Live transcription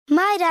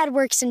My dad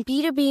works in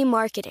B2B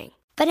marketing,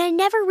 but I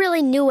never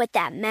really knew what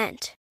that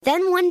meant.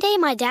 Then one day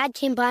my dad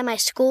came by my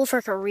school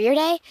for career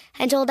day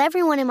and told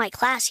everyone in my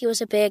class he was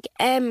a big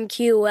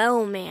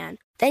MQL man.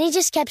 Then he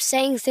just kept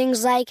saying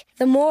things like,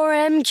 the more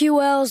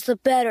MQLs, the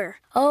better,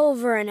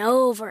 over and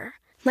over.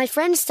 My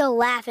friends still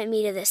laugh at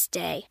me to this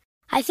day.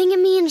 I think it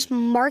means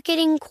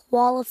marketing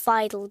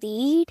qualified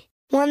lead.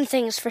 One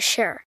thing's for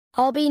sure,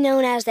 I'll be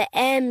known as the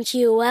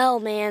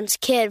MQL man's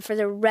kid for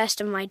the rest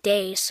of my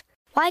days.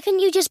 Why couldn't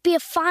you just be a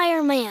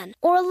fireman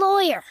or a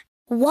lawyer?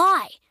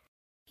 Why?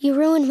 You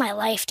ruined my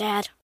life,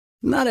 Dad.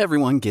 Not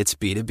everyone gets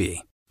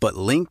B2B, but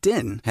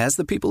LinkedIn has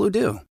the people who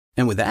do.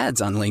 And with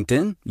ads on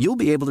LinkedIn, you'll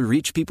be able to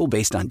reach people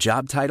based on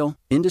job title,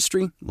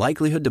 industry,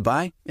 likelihood to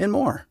buy, and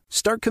more.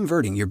 Start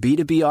converting your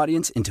B2B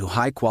audience into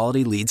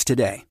high-quality leads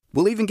today.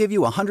 We'll even give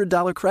you a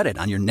 $100 credit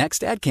on your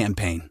next ad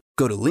campaign.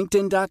 Go to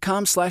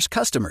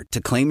linkedin.com/customer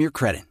to claim your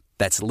credit.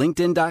 That's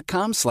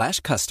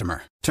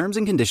linkedin.com/customer. Terms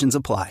and conditions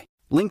apply.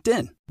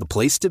 LinkedIn, the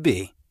place to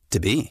be, to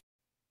be.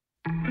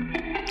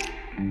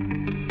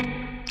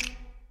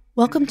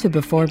 Welcome to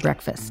Before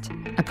Breakfast,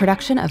 a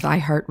production of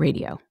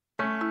iHeartRadio.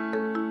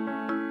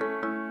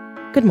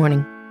 Good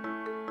morning.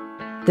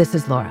 This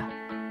is Laura.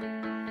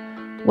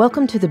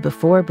 Welcome to the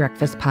Before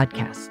Breakfast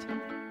podcast.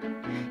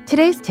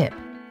 Today's tip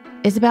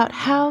is about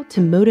how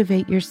to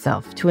motivate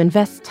yourself to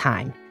invest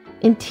time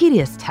in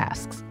tedious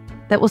tasks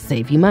that will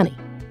save you money.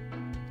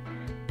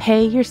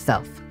 Pay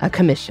yourself a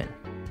commission.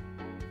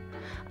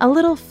 A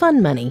little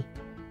fun money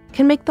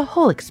can make the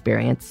whole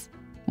experience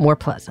more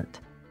pleasant.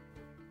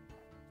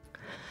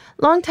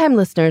 Longtime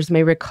listeners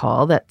may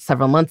recall that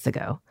several months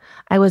ago,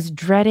 I was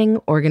dreading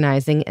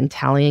organizing and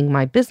tallying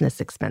my business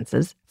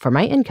expenses for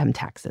my income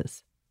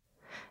taxes.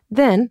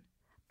 Then,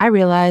 I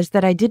realized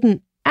that I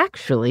didn't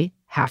actually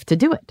have to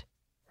do it.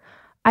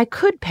 I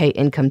could pay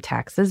income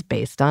taxes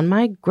based on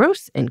my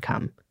gross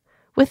income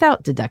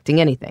without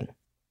deducting anything.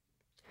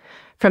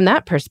 From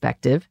that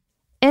perspective,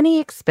 any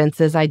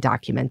expenses I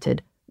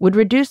documented would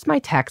reduce my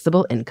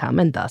taxable income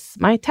and thus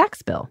my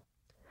tax bill.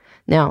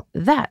 Now,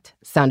 that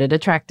sounded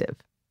attractive.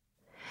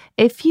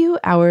 A few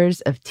hours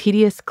of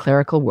tedious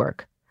clerical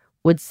work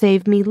would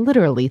save me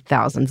literally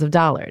thousands of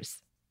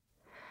dollars.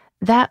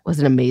 That was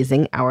an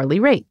amazing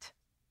hourly rate,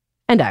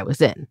 and I was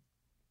in.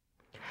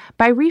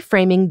 By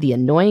reframing the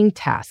annoying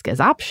task as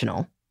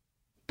optional,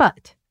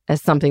 but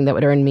as something that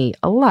would earn me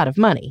a lot of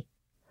money,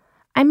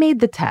 I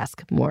made the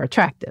task more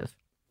attractive.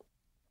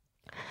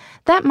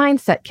 That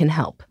mindset can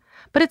help,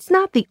 but it's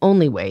not the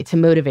only way to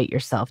motivate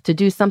yourself to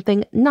do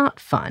something not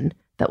fun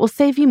that will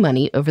save you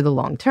money over the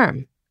long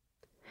term.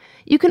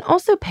 You can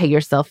also pay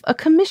yourself a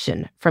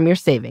commission from your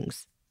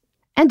savings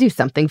and do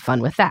something fun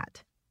with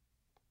that.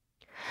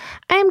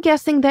 I am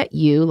guessing that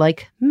you,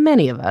 like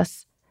many of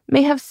us,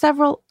 may have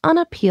several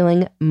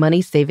unappealing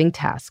money-saving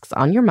tasks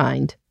on your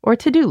mind or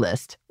to-do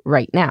list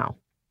right now.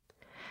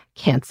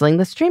 Canceling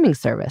the streaming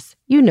service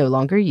you no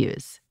longer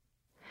use.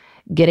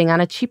 Getting on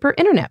a cheaper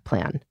internet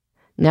plan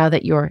now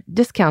that your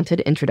discounted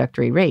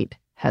introductory rate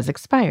has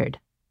expired.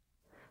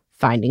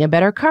 Finding a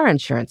better car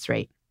insurance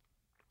rate.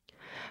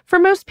 For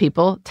most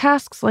people,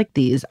 tasks like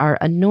these are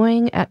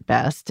annoying at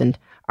best and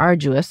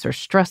arduous or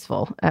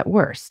stressful at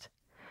worst.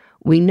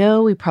 We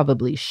know we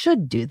probably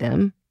should do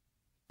them,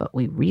 but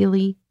we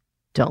really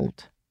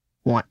don't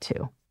want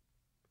to.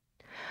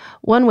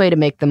 One way to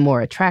make them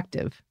more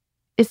attractive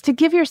is to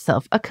give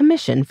yourself a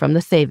commission from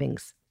the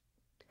savings.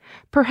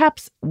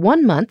 Perhaps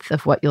 1 month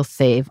of what you'll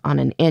save on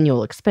an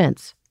annual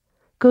expense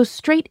goes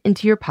straight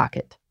into your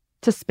pocket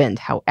to spend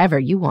however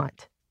you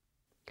want.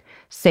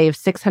 Save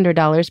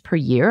 $600 per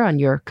year on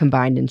your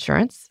combined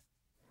insurance.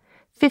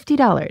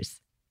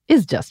 $50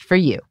 is just for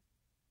you.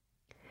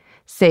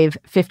 Save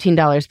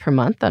 $15 per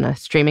month on a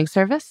streaming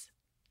service.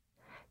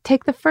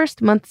 Take the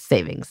first month's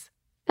savings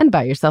and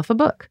buy yourself a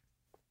book.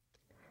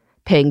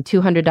 Paying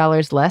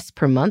 $200 less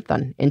per month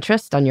on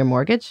interest on your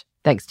mortgage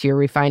thanks to your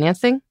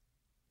refinancing.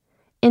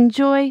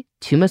 Enjoy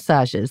 2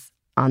 massages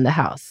on the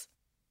house.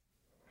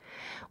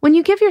 When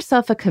you give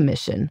yourself a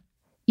commission,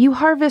 you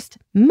harvest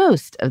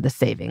most of the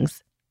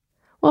savings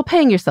while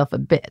paying yourself a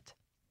bit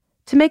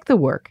to make the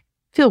work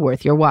feel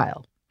worth your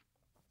while.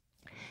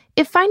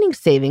 If finding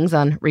savings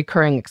on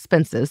recurring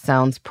expenses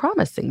sounds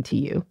promising to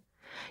you,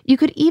 you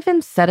could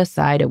even set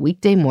aside a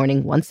weekday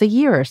morning once a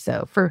year or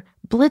so for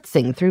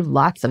blitzing through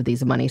lots of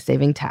these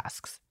money-saving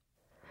tasks.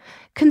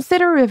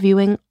 Consider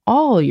reviewing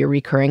all your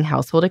recurring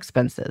household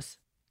expenses: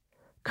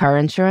 car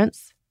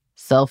insurance,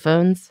 cell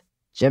phones,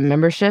 gym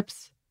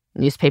memberships,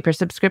 newspaper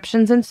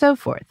subscriptions, and so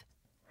forth,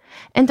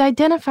 and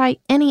identify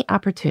any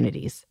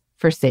opportunities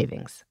for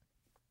savings.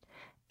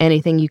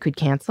 Anything you could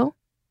cancel?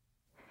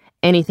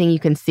 Anything you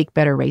can seek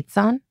better rates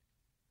on?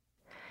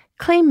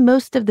 Claim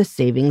most of the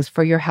savings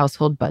for your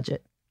household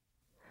budget,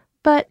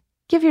 but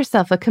give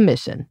yourself a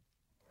commission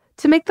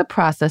to make the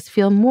process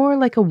feel more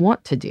like a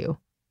want to do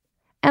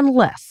and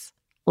less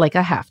like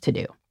a have to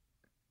do.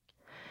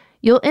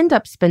 You'll end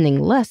up spending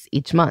less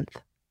each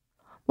month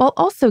while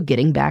also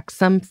getting back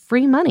some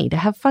free money to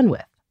have fun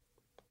with.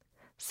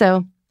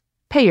 So,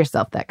 pay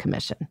yourself that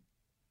commission.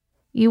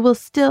 You will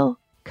still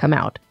come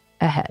out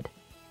ahead.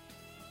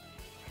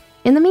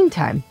 In the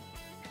meantime,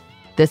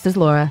 this is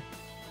Laura.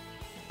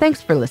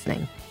 Thanks for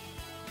listening.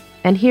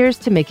 And here's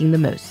to making the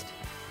most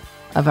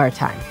of our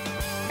time.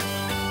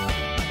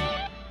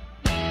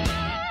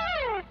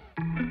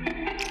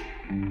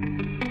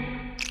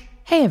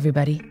 Hey,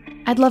 everybody.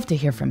 I'd love to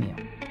hear from you.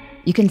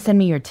 You can send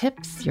me your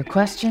tips, your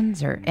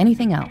questions, or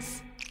anything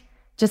else.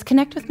 Just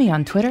connect with me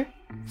on Twitter,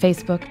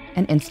 Facebook,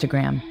 and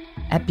Instagram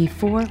at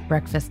Before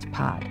Breakfast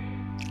Pod.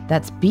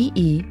 That's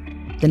BE,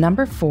 the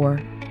number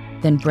 4,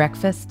 then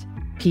breakfast,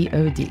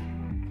 POD.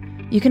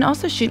 You can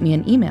also shoot me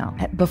an email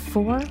at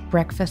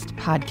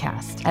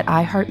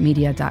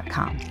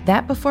beforebreakfastpodcast@iheartmedia.com.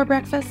 That Before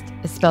Breakfast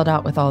is spelled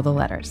out with all the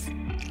letters.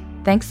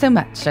 Thanks so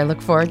much. I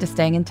look forward to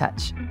staying in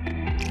touch.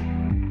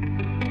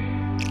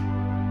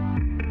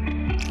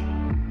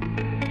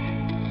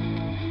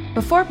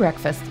 Before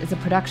Breakfast is a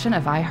production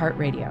of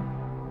iHeartRadio.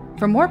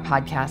 For more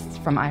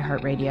podcasts from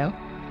iHeartRadio,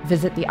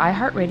 visit the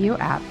iHeartRadio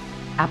app,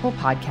 Apple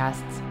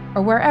Podcasts,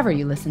 or wherever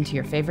you listen to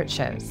your favorite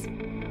shows.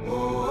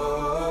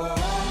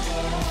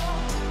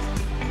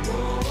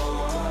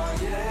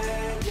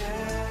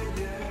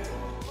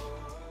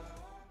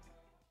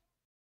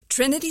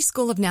 Trinity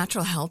School of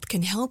Natural Health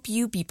can help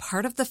you be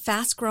part of the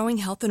fast-growing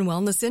health and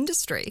wellness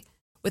industry.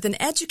 With an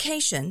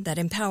education that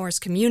empowers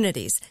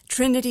communities,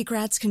 Trinity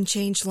grads can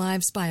change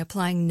lives by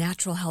applying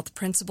natural health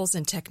principles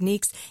and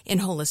techniques in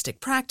holistic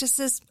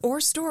practices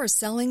or stores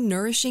selling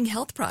nourishing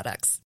health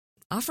products.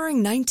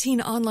 Offering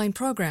 19 online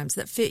programs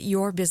that fit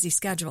your busy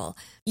schedule,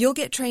 you'll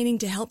get training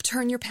to help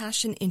turn your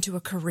passion into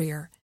a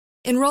career.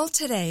 Enroll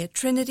today at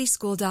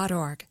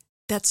trinityschool.org.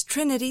 That's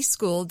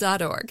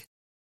trinityschool.org.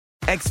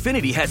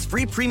 Xfinity has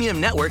free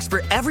premium networks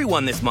for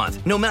everyone this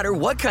month, no matter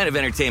what kind of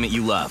entertainment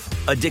you love.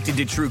 Addicted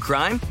to true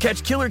crime?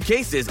 Catch killer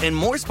cases and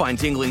more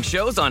spine-tingling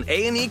shows on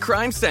A&E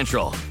Crime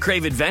Central.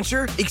 Crave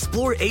adventure?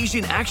 Explore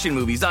Asian action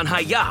movies on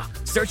Hi-YAH.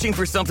 Searching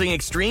for something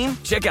extreme?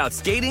 Check out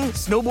skating,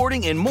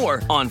 snowboarding, and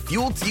more on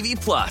Fuel TV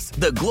Plus,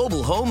 the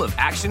global home of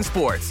action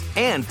sports.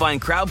 And find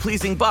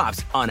crowd-pleasing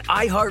bops on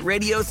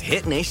iHeartRadio's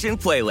Hit Nation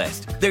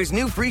playlist. There's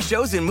new free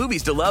shows and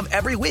movies to love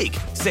every week.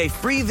 Say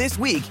free this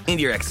week in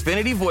your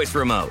Xfinity voice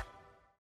remote.